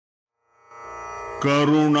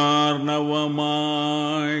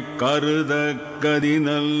கருணார்ணவமாய் கருதக்கதி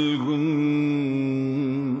நல்கும்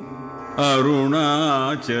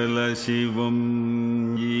அருணாச்சல சிவம்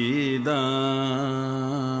ஈதாம்.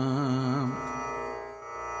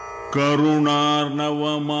 கருணார்ணவமாய்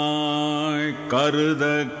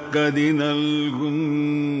கருதக்கதி நல்கும்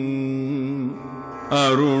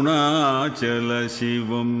அருணாச்சல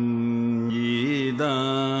சிவம்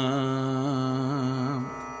ஈதாம்.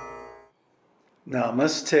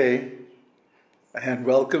 Namaste, and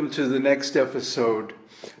welcome to the next episode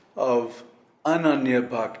of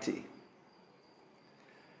Ananya-Bhakti.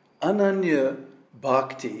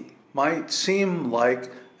 Ananya-Bhakti might seem like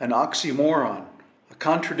an oxymoron, a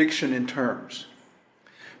contradiction in terms,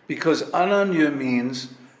 because Ananya means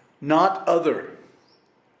not other,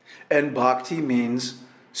 and Bhakti means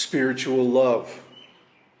spiritual love.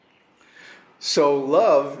 So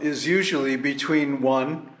love is usually between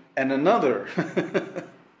one and another.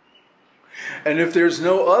 And if there's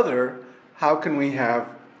no other, how can we have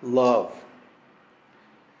love?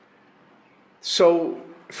 So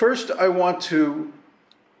first I want to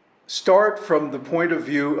start from the point of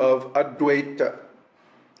view of Advaita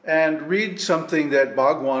and read something that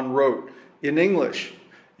Bhagwan wrote in English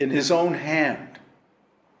in his own hand.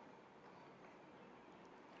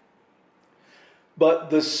 But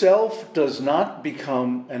the self does not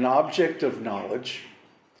become an object of knowledge,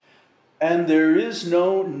 and there is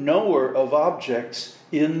no knower of objects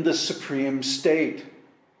in the supreme state.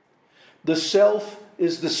 The self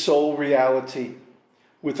is the sole reality,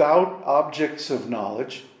 without objects of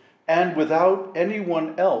knowledge, and without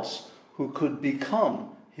anyone else who could become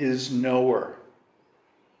his knower.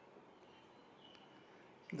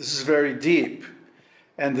 This is very deep,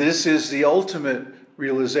 and this is the ultimate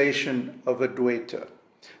realization of Advaita.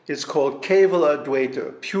 It's called Kevala Advaita,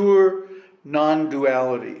 pure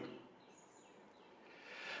non-duality.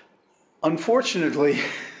 Unfortunately,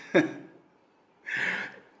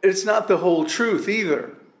 it's not the whole truth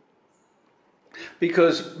either,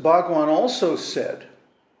 because Bhagwan also said,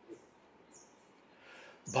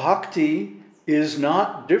 Bhakti is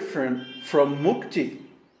not different from mukti.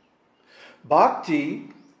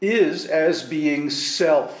 Bhakti is as being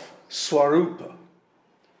self, svarupa.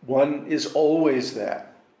 One is always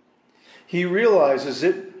that. He realizes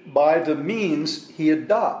it by the means he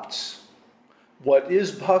adopts. What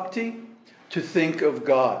is bhakti? To think of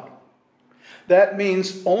God. That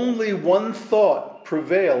means only one thought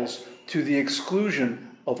prevails to the exclusion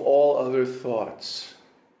of all other thoughts.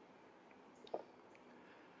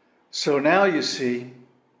 So now you see,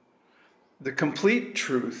 the complete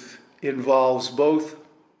truth involves both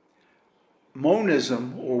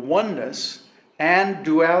monism or oneness and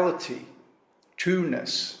duality,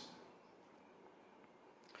 two-ness.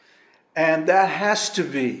 And that has to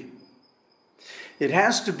be. It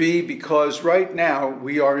has to be because right now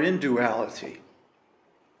we are in duality.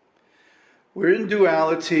 We're in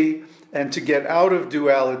duality, and to get out of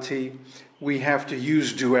duality, we have to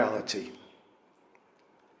use duality.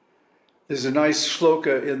 There's a nice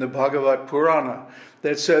shloka in the Bhagavad Purana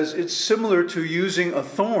that says it's similar to using a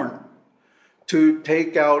thorn to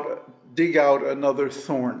dig out another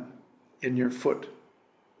thorn in your foot.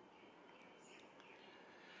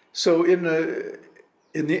 So in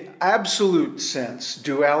the absolute sense,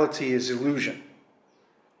 duality is illusion.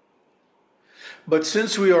 But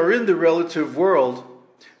since we are in the relative world,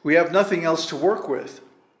 we have nothing else to work with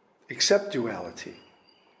except duality.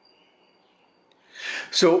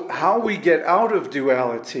 So how we get out of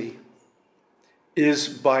duality is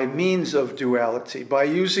by means of duality, by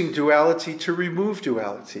using duality to remove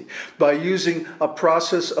duality, by using a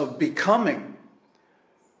process of becoming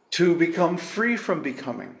to become free from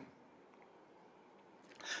becoming.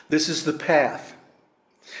 This is the path.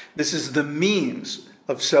 This is the means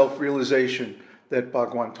of self-realization that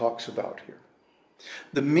Bhagwan talks about here.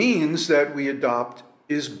 The means that we adopt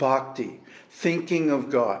is bhakti, thinking of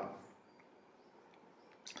God.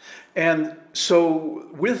 And so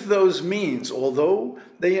with those means, although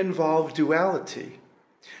they involve duality,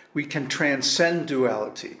 we can transcend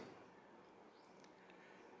duality.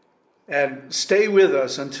 And stay with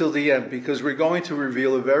us until the end, because we're going to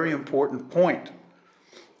reveal a very important point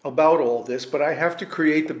about all this, but I have to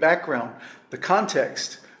create the background, the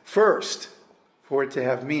context first, for it to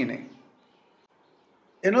have meaning.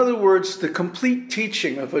 In other words, the complete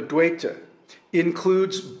teaching of Advaita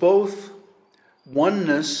includes both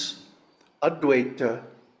oneness, Advaita,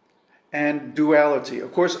 and duality.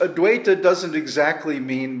 Of course, Advaita doesn't exactly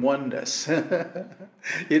mean oneness.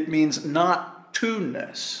 It means not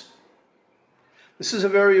two-ness. This is a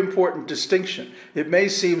very important distinction. It may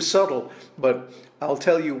seem subtle, but I'll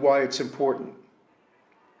tell you why it's important.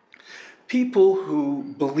 people who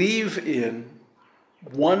believe in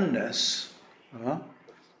oneness,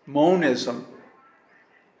 monism,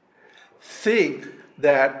 think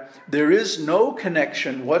that there is no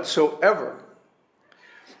connection whatsoever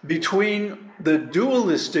between the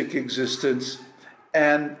dualistic existence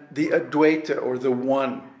and the Advaita, or the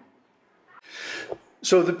one.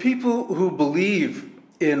 So the people who believe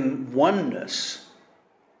in oneness,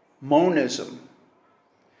 monism,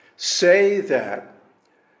 say that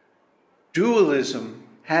dualism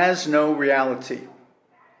has no reality,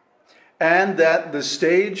 and that the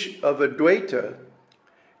stage of Advaita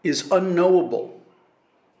is unknowable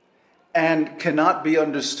and cannot be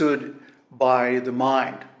understood by the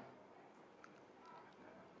mind.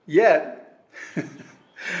 Yet,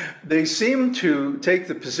 they seem to take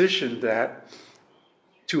the position that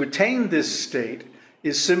to attain this state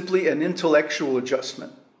is simply an intellectual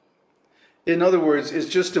adjustment. In other words, it's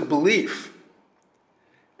just a belief.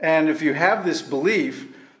 And if you have this belief,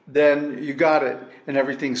 then you got it and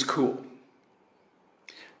everything's cool.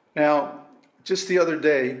 Now, just the other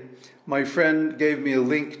day, my friend gave me a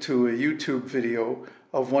link to a YouTube video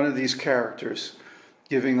of one of these characters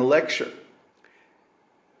giving a lecture.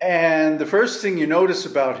 And the first thing you notice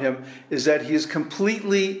about him is that he is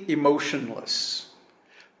completely emotionless.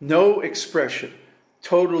 No expression.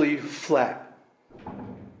 Totally flat.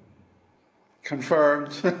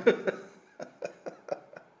 Confirmed.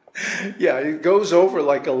 Yeah, it goes over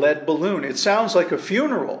like a lead balloon. It sounds like a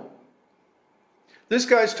funeral. This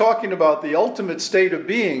guy's talking about the ultimate state of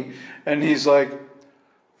being, and he's like,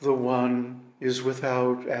 the one is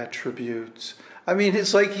without attributes. I mean,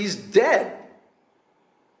 it's like he's dead.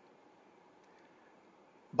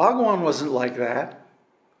 Bhagwan wasn't like that.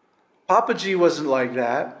 Papaji wasn't like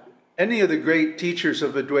that. Any of the great teachers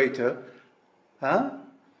of Advaita,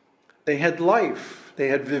 they had life, they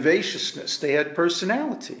had vivaciousness, they had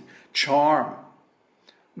personality, charm,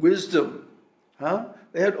 wisdom.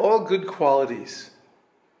 They had all good qualities,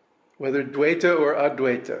 whether Dvaita or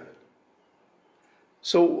Advaita.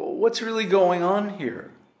 So what's really going on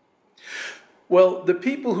here? Well, the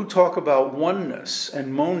people who talk about oneness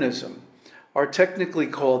and monism are technically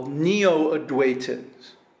called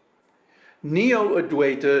Neo-Advaitins.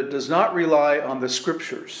 Neo-Advaita does not rely on the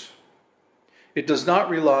scriptures. It does not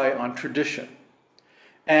rely on tradition.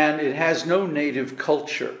 And it has no native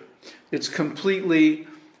culture. It's completely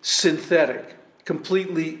synthetic,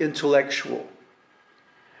 completely intellectual.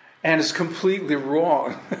 And it's completely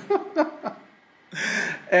wrong.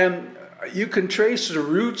 And you can trace the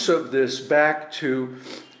roots of this back to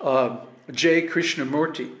J.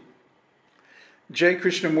 Krishnamurti. J.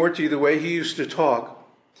 Krishnamurti, the way he used to talk,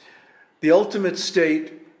 the ultimate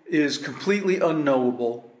state is completely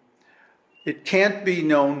unknowable. It can't be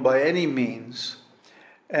known by any means.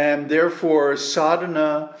 And therefore,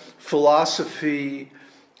 sadhana, philosophy,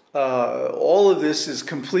 all of this is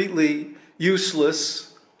completely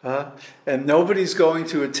useless. And nobody's going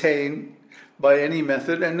to attain by any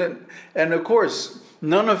method. And of course,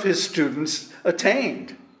 none of his students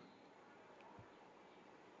attained.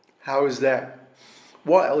 How is that?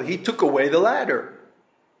 Well, he took away the ladder.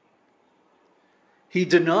 He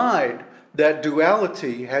denied that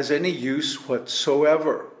duality has any use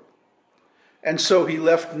whatsoever. And so he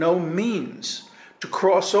left no means to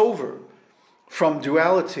cross over from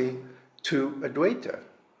duality to Advaita.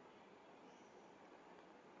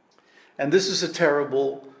 And this is a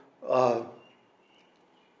terrible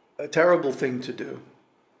thing to do.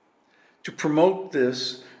 To promote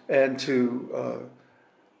this and to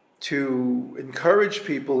encourage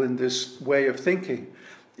people in this way of thinking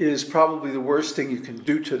is probably the worst thing you can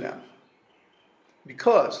do to them.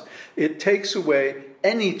 Because it takes away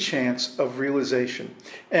any chance of realization.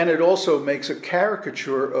 And it also makes a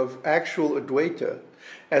caricature of actual Advaita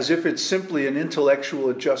as if it's simply an intellectual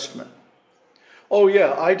adjustment. Oh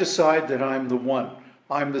yeah, I decide that I'm the one.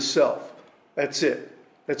 I'm the self. That's it.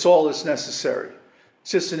 That's all that's necessary.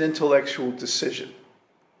 It's just an intellectual decision.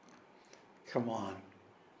 Come on.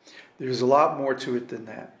 There's a lot more to it than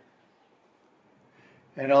that.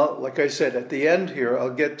 And like I said, at the end here, I'll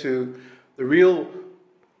get to the real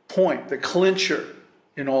point, the clincher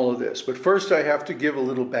in all of this. But first I have to give a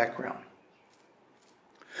little background.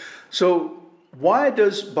 So why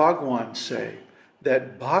does Bhagwan say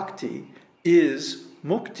that bhakti is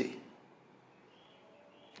mukti?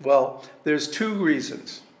 Well, there's two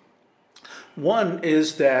reasons. One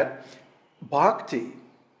is that bhakti,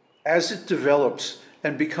 as it develops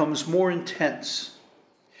and becomes more intense,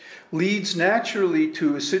 leads naturally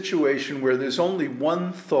to a situation where there's only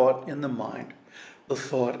one thought in the mind, the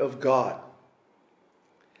thought of God.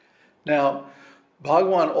 Now,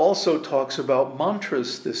 Bhagwan also talks about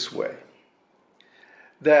mantras this way.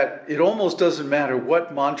 that it almost doesn't matter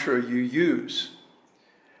what mantra you use.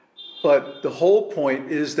 But the whole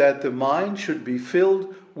point is that the mind should be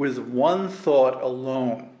filled with one thought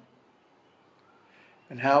alone.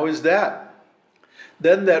 And how is that?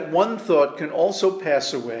 Then that one thought can also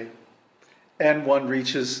pass away, and one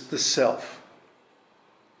reaches the self.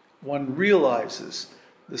 One realizes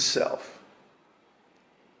the self.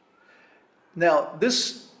 Now,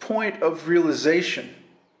 this point of realization,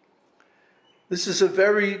 this is a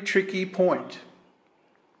very tricky point,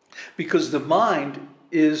 because the mind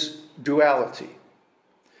is duality.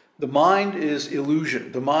 The mind is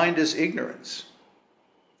illusion. The mind is ignorance,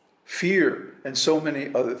 fear, and so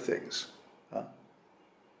many other things.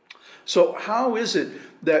 So how is it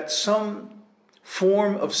that some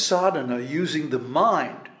form of sadhana using the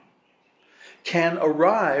mind can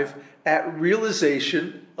arrive at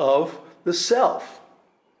realization of the self?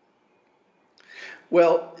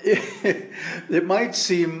 Well, it might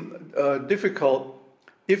seem difficult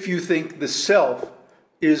if you think the self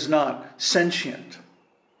is not sentient.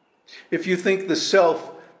 If you think the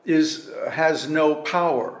self has no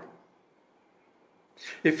power.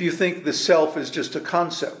 If you think the self is just a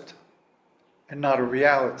concept and not a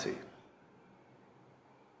reality.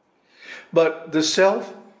 But the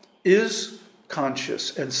self is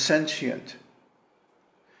conscious and sentient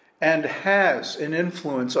and has an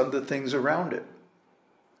influence on the things around it.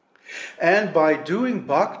 And by doing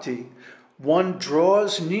bhakti, one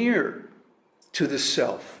draws near to the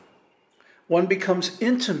self. One becomes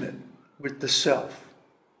intimate with the self.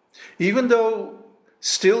 Even though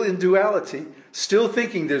still in duality, still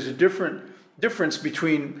thinking there's a difference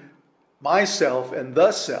between myself and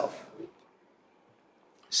the self,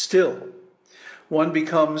 still one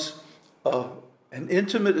becomes an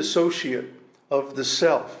intimate associate of the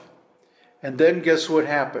self. And then guess what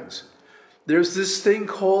happens? There's this thing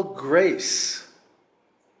called grace.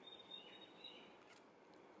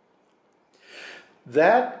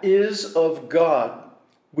 That is of God,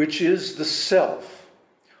 which is the self,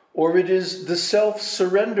 or it is the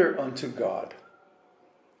self-surrender unto God.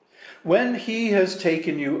 When He has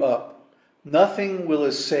taken you up, nothing will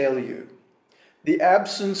assail you. The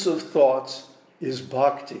absence of thoughts is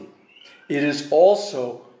bhakti. It is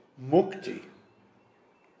also mukti.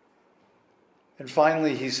 And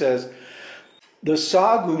finally he says, the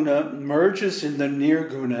saguna merges in the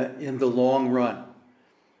nirguna in the long run.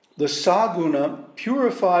 The saguna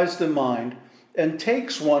purifies the mind and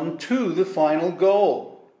takes one to the final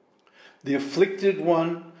goal. The afflicted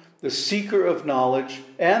one, the seeker of knowledge,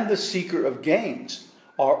 and the seeker of gains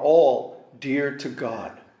are all dear to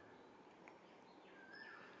God.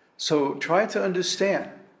 So try to understand.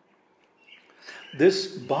 This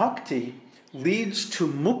bhakti leads to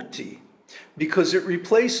mukti because it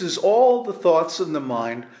replaces all the thoughts in the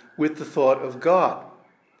mind with the thought of God.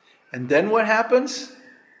 And then what happens?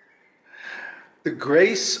 The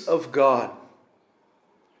grace of God,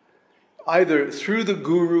 either through the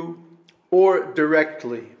guru or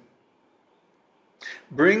directly,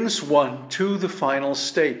 brings one to the final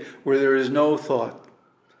state where there is no thought.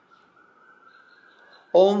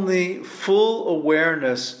 Only full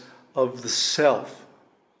awareness of the self,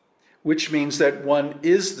 which means that one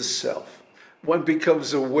is the self. One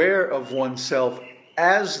becomes aware of oneself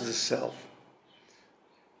as the self.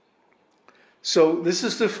 So this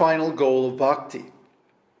is the final goal of bhakti.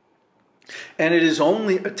 And it is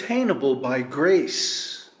only attainable by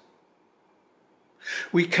grace.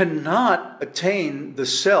 We cannot attain the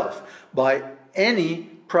self by any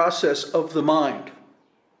process of the mind,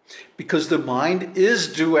 because the mind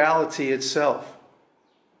is duality itself.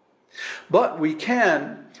 But we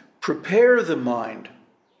can prepare the mind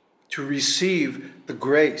to receive the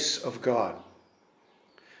grace of God,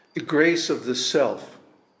 the grace of the self,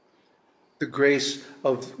 the grace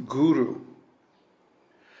of Guru.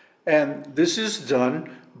 And this is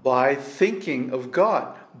done by thinking of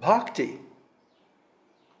God, bhakti.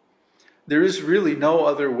 There is really no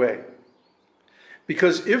other way.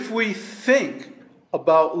 Because if we think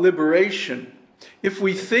about liberation, if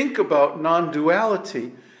we think about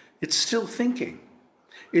non-duality, it's still thinking.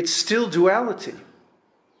 It's still duality.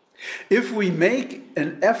 If we make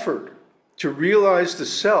an effort to realize the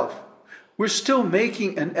self, we're still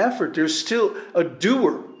making an effort. There's still a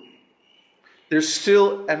doer. There's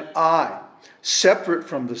still an I, separate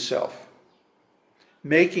from the self,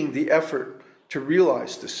 making the effort to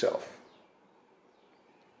realize the self.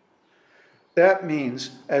 That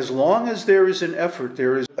means as long as there is an effort,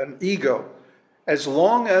 there is an ego. As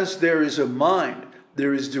long as there is a mind,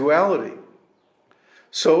 there is duality.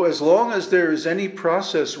 So as long as there is any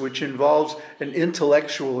process which involves an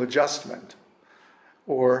intellectual adjustment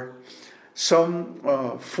or some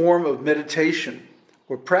form of meditation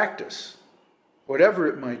or practice, whatever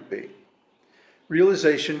it might be,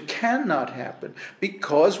 realization cannot happen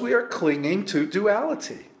because we are clinging to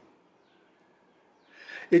duality.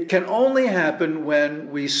 It can only happen when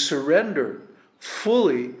we surrender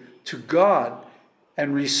fully to God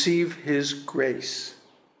and receive His grace.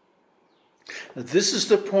 Now, this is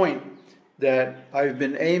the point that I've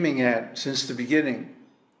been aiming at since the beginning.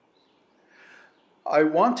 I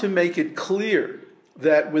want to make it clear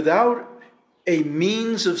that without a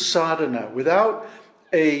means of sadhana, without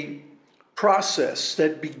a process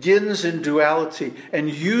that begins in duality and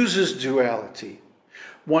uses duality,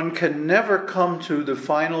 one can never come to the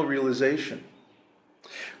final realization.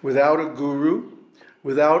 Without a guru,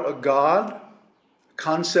 without a God,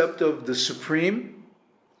 concept of the Supreme,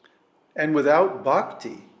 and without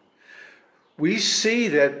bhakti, we see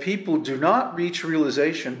that people do not reach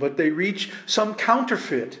realization, but they reach some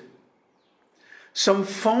counterfeit, some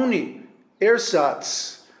phony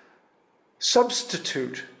ersatz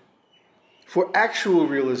substitute for actual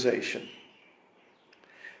realization.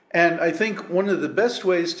 And I think one of the best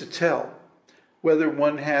ways to tell whether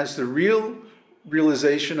one has the real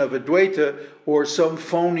realization of Advaita or some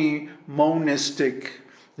phony monistic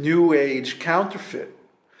New Age counterfeit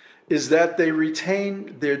is that they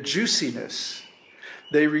retain their juiciness,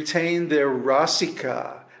 they retain their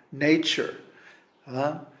rasika nature,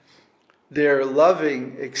 their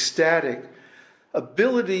loving, ecstatic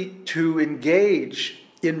ability to engage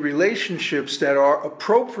in relationships that are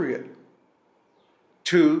appropriate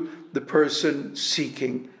to the person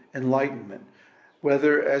seeking enlightenment.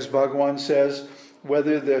 Whether, as Bhagavan says,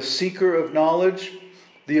 whether the seeker of knowledge,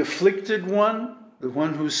 the afflicted one, the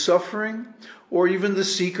one who's suffering, or even the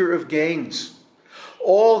seeker of gains,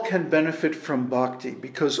 all can benefit from bhakti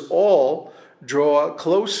because all draw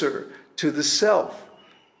closer to the self,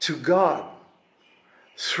 to God,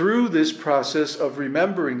 through this process of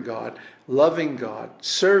remembering God, loving God,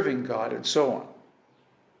 serving God, and so on.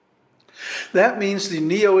 That means the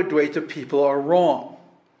Neo-Advaita people are wrong.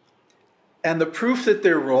 And the proof that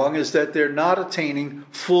they're wrong is that they're not attaining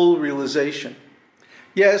full realization.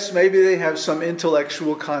 Yes, maybe they have some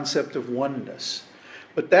intellectual concept of oneness,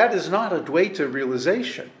 but that is not Advaita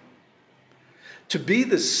realization. To be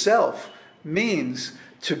the self means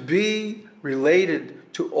to be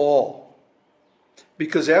related to all.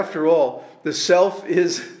 Because after all, the self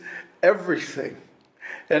is everything.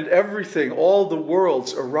 And everything, all the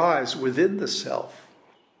worlds arise within the self.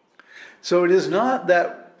 So it is not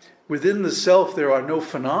that within the self there are no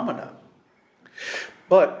phenomena.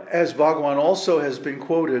 But as Bhagavan also has been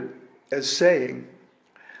quoted as saying,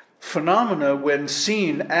 phenomena when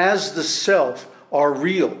seen as the self are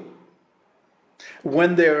real.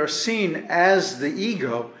 When they are seen as the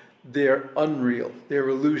ego, they're unreal, they're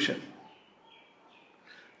illusion.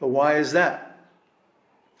 But why is that?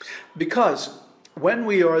 Because when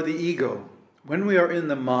we are the ego, when we are in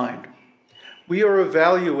the mind, we are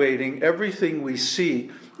evaluating everything we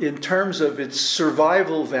see in terms of its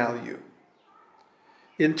survival value,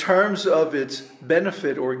 in terms of its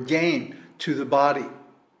benefit or gain to the body.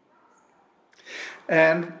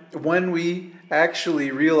 And when we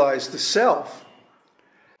actually realize the self,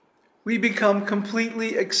 we become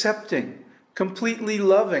completely accepting, completely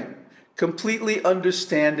loving, completely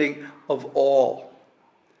understanding of all.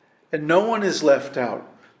 And no one is left out.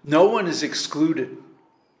 No one is excluded.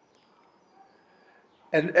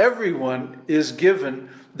 And everyone is given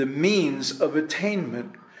the means of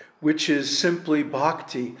attainment, which is simply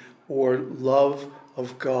bhakti, or love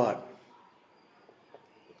of God.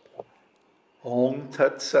 Om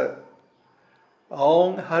Tat Sat.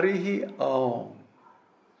 Om Harihi Om.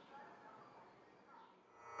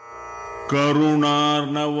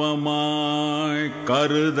 கருணார்ணவமாய்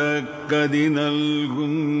கருதக்கதி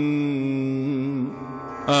நல்கும்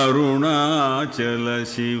அருணாச்சல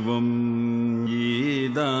சிவம்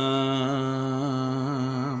ஈதான்